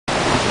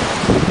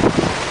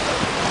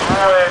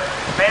Now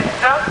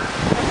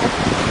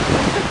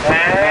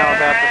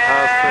about to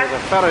pass through the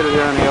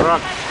Fariglioni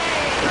rocks.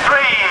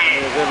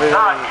 3.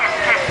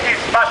 Kiss.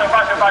 Basho.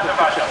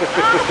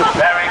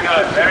 Very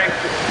good.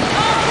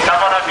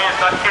 Someone of you is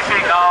not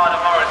kissing. Oh,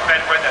 tomorrow is bad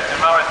weather.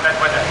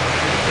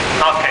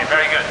 Okay,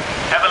 very good.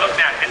 Have a look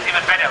now. It's even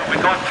better. We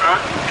go through.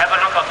 Have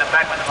a look on the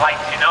back with the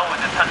lights, you know,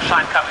 with the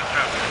sunshine coming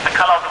through. The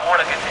color of the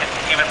water gets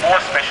even more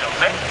special,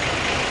 see?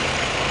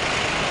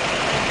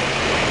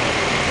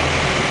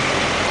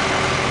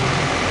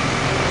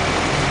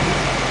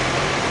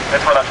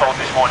 That's what I told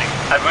this morning.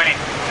 I really,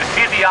 to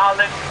see the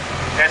island,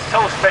 they're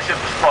so special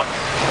spots.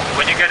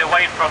 When you get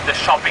away from the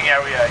shopping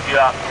area, you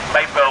are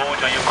by boat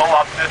or you go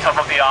up to the top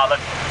of the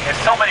island. There's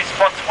so many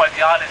spots why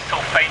the island is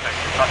so famous,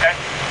 okay?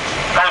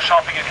 Go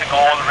shopping, you can go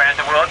all around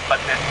the world,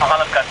 but the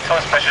island got so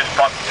special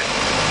spots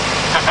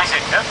to visit,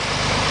 yeah?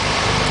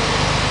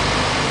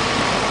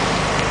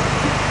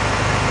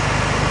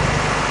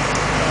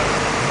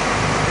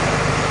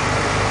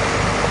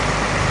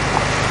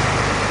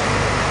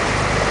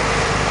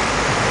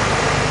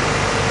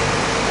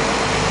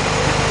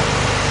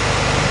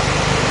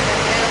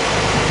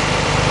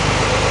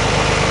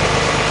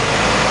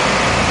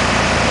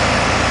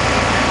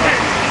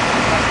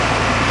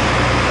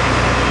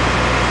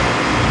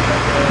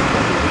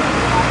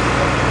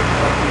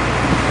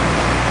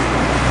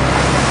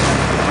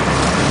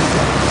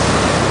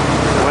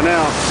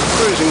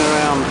 Cruising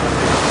around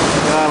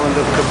the island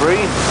of Capri.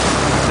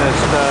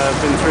 Just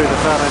been through the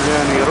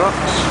Fariglioni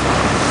rocks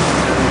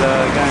and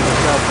going to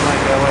start to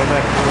make our way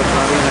back towards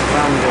Marina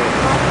Grande.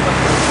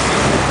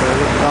 So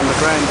this is on the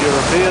Grand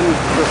European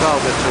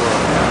Trafalgar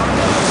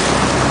tour.